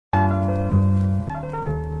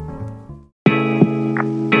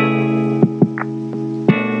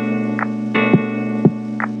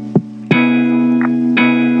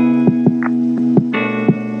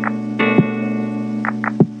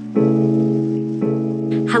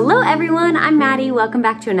Hello everyone, I'm Maddie. Welcome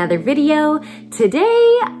back to another video.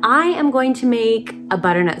 Today, I am going to make a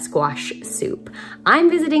butternut squash soup. I'm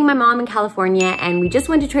visiting my mom in California and we just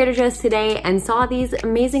went to Trader Joe's today and saw these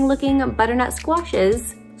amazing looking butternut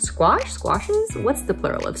squashes. Squashes? What's the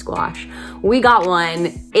plural of squash? We got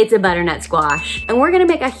one. It's a butternut squash. And we're gonna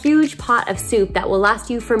make a huge pot of soup that will last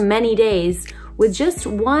you for many days with just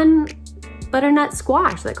one butternut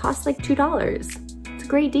squash that costs like $2. It's a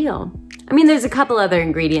great deal. I mean, there's a couple other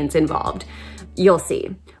ingredients involved. You'll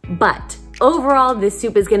see. But overall, this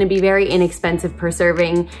soup is gonna be very inexpensive per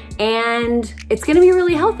serving and it's gonna be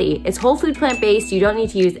really healthy. It's whole food plant-based. You don't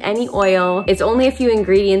need to use any oil. It's only a few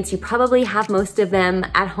ingredients. You probably have most of them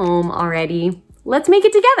at home already. Let's make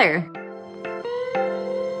it together.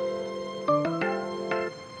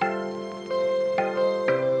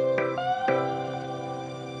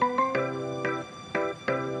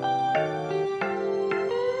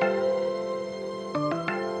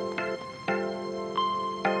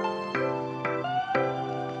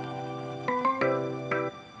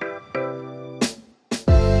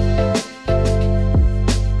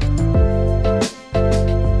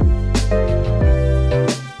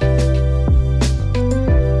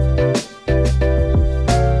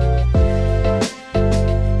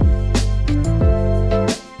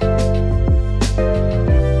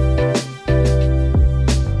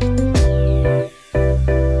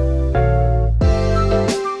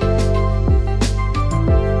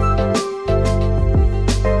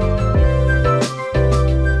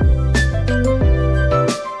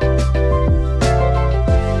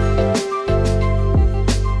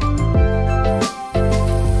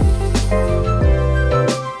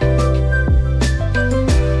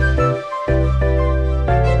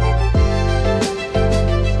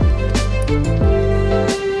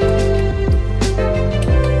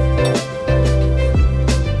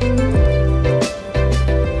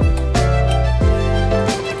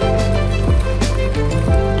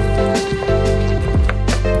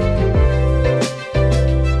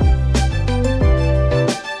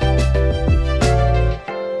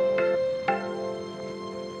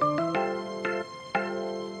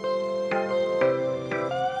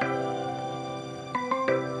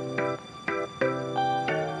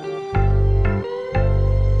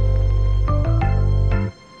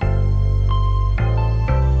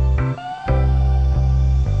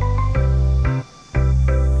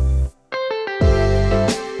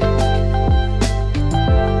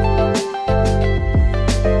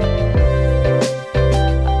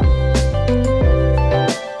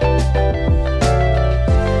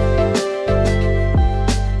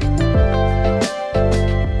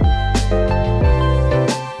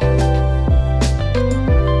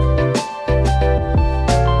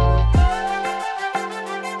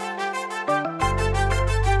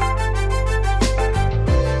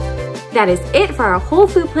 That is it for our whole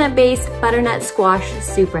food plant-based butternut squash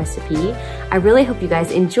soup recipe. I really hope you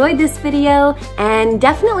guys enjoyed this video and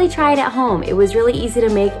definitely try it at home. It was really easy to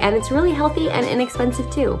make and it's really healthy and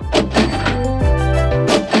inexpensive too.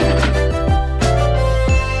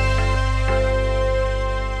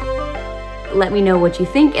 Let me know what you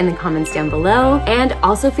think in the comments down below. And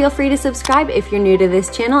also feel free to subscribe if you're new to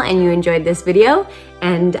this channel and you enjoyed this video.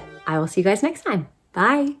 And I will see you guys next time.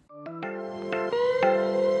 Bye.